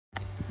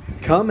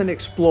Come and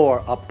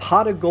explore a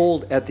pot of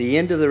gold at the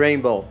end of the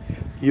rainbow.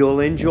 You'll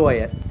enjoy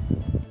it.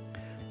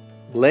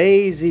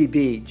 Lazy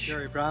Beach.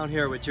 Jerry Brown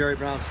here with Jerry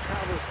Brown's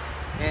Travels,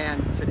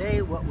 and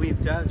today what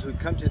we've done is we've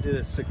come to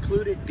this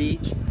secluded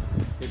beach.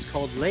 It's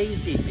called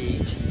Lazy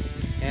Beach,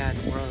 and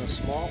we're on a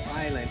small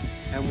island,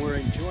 and we're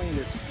enjoying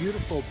this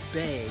beautiful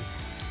bay,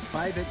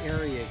 private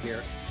area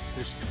here.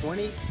 There's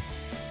 20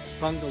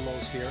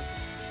 bungalows here,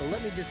 so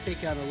let me just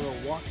take you on a little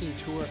walking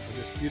tour of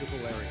this beautiful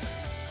area.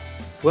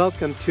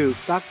 Welcome to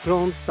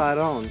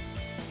Saloem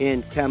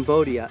in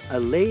Cambodia, a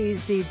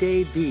lazy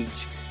day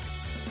beach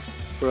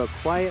for a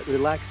quiet,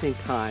 relaxing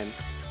time.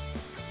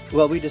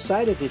 Well, we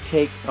decided to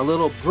take a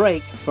little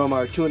break from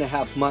our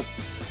 2.5 month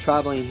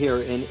traveling here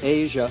in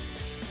Asia,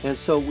 and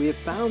so we have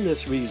found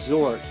this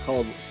resort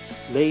called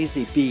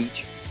Lazy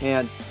Beach,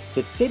 and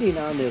it's sitting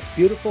on this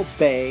beautiful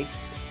bay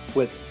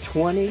with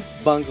 20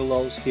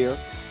 bungalows here.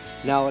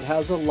 Now it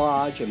has a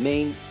lodge, a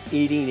main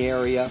eating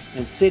area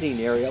and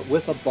sitting area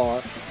with a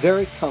bar,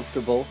 very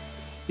comfortable.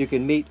 You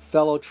can meet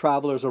fellow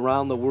travelers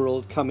around the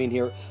world coming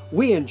here.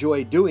 We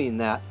enjoy doing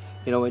that,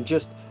 and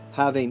just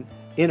having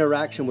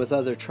interaction with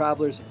other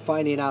travelers,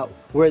 finding out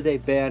where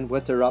they've been,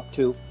 what they're up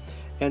to.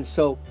 And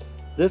so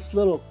this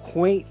little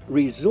quaint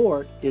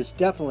resort is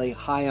definitely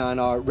high on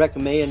our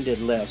recommended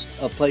list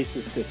of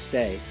places to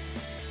stay.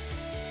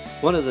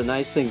 One of the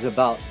nice things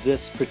about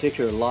this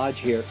particular lodge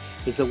here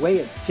is the way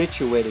it's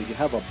situated. You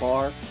have a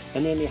bar,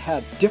 and then you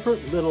have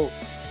different little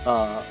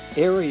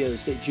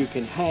areas that you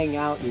can hang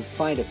out and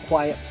find a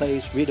quiet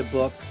place, read a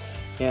book,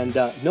 and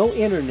no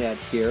internet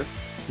here,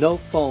 no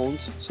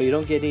phones, so you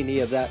don't get any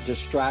of that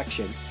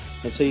distraction.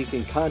 And so you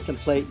can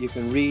contemplate, you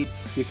can read,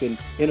 you can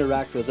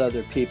interact with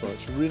other people.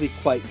 It's really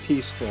quite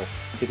peaceful.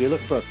 If you're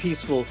looking for a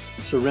peaceful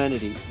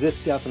serenity, this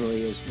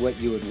definitely is what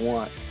you would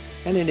want,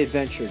 and an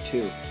adventure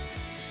too.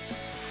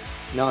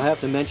 Now I have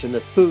to mention the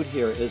food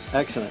here is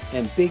excellent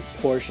and big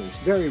portions,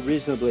 very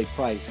reasonably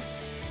priced.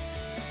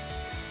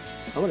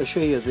 I want to show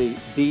you the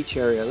beach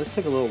area. Let's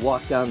take a little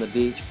walk down the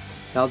beach.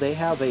 Now they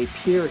have a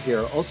pier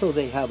here. Also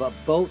they have a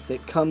boat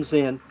that comes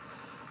in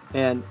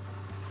and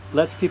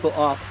lets people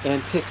off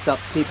and picks up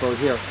people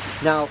here.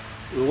 Now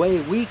the way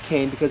we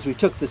came, because we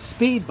took the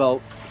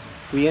speedboat,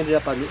 we ended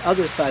up on the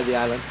other side of the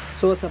island.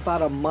 So it's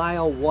about a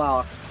mile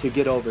walk to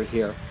get over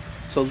here.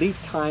 So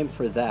leave time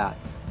for that.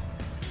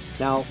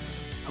 Now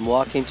I'm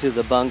walking to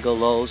the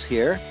bungalows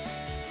here,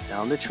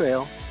 down the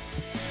trail.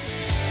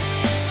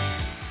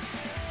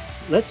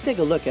 Let's take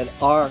a look at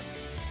our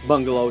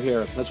bungalow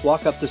here. Let's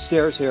walk up the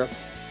stairs here.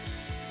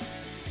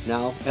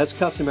 Now, as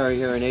customary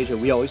here in Asia,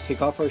 we always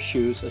take off our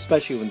shoes,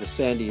 especially in the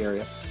sandy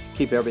area,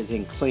 keep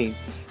everything clean.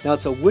 Now,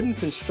 it's a wooden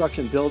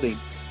construction building.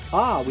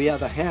 We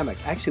have a hammock.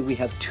 Actually, we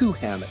have 2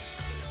 hammocks.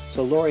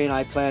 So Lori and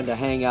I plan to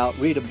hang out,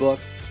 read a book,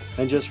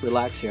 and just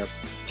relax here.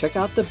 Check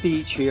out the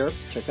beach here.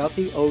 Check out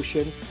the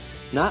ocean.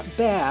 Not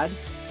bad.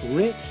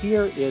 Rent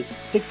here is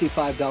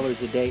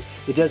 $65 a day.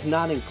 It does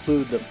not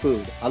include the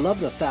food. I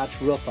love the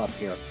thatch roof up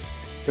here.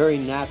 Very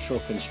natural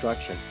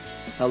construction.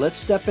 Now let's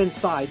step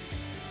inside,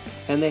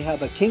 and they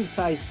have a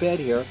king-size bed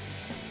here.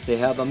 They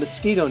have a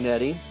mosquito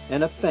netting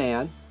and a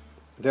fan.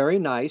 Very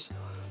nice.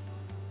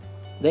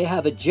 They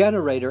have a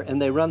generator,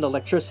 and they run the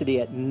electricity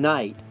at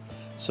night,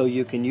 so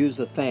you can use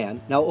the fan.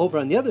 Now over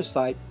on the other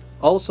side,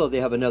 also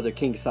they have another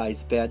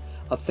king-size bed,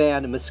 a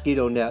fan, a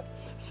mosquito net,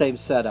 same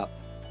setup.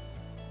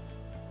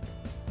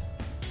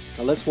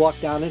 Now let's walk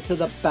down into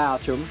the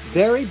bathroom.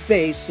 Very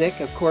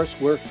basic. Of course,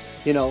 we're,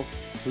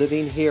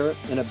 living here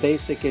in a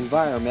basic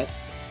environment.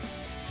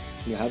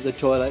 You have the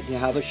toilet, you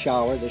have a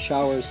shower. The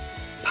shower is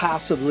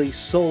passively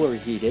solar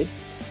heated,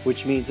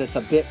 which means it's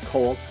a bit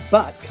cold,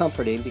 but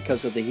comforting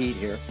because of the heat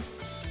here.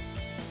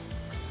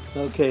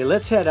 Okay,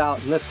 let's head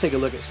out and let's take a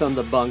look at some of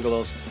the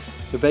bungalows.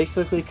 They're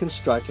basically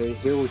constructed.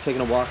 Here we're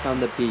taking a walk on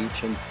the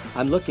beach, and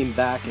I'm looking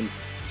back and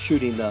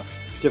shooting the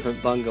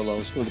different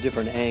bungalows from a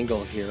different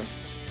angle here.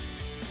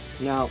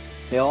 Now,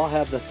 they all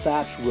have the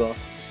thatch roof,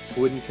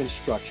 wooden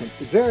construction.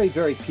 Very,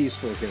 very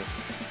peaceful here.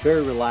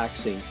 Very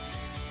relaxing.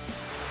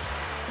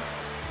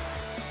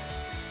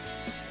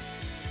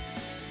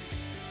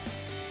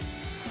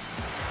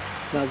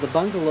 Now, the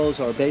bungalows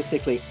are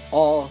basically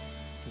all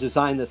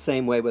designed the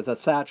same way with a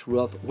thatch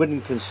roof,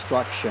 wooden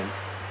construction.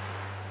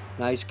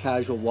 Nice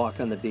casual walk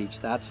on the beach.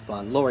 That's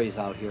fun. Lori's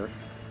out here.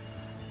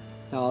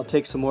 Now I'll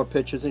take some more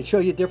pictures and show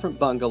you different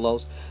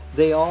bungalows.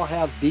 They all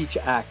have beach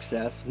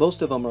access.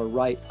 Most of them are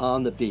right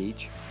on the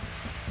beach.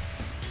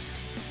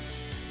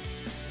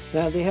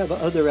 Now they have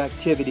other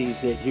activities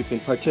that you can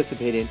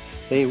participate in.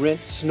 They rent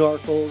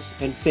snorkels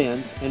and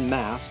fins and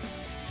masks.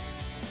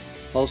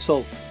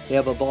 Also, they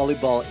have a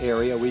volleyball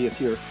area where if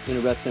you're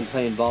interested in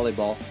playing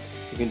volleyball,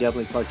 you can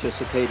definitely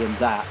participate in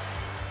that.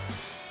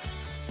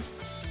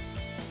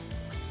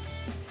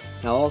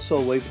 Now also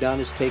what we've done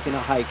is taken a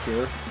hike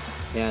here.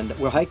 And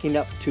we're hiking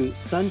up to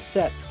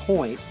Sunset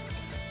Point,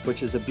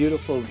 which is a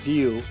beautiful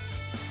view.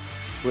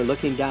 We're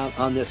looking down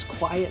on this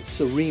quiet,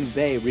 serene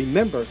bay.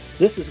 Remember,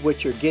 this is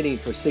what you're getting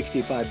for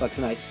 $65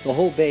 a night. The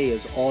whole bay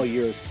is all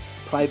yours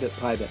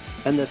private.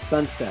 And the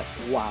sunset,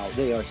 wow,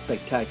 they are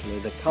spectacular.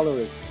 The color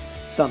is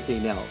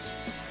something else.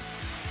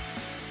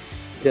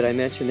 Did I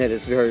mention that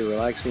it's very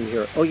relaxing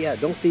here? Oh yeah,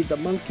 don't feed the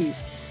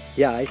monkeys.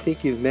 Yeah, I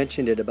think you've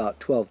mentioned it about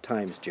 12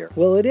 times, Jerry.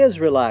 Well, it is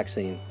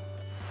relaxing.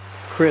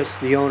 Chris,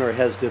 the owner,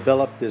 has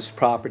developed this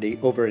property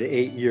over an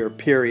 8-year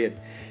period.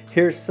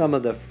 Here's some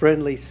of the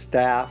friendly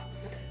staff.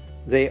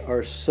 They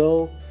are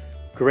so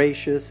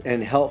gracious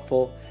and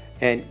helpful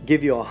and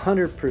give you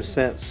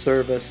 100%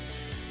 service.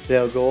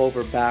 They'll go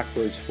over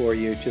backwards for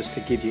you just to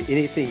give you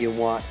anything you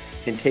want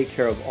and take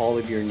care of all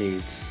of your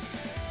needs.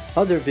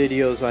 Other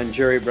videos on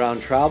Jerry Brown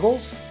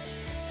Travels?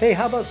 Hey,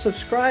 how about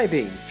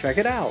subscribing? Check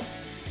it out.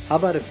 How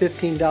about a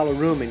 $15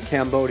 room in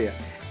Cambodia?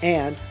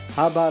 And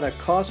how about a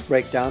cost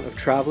breakdown of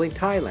traveling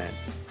Thailand?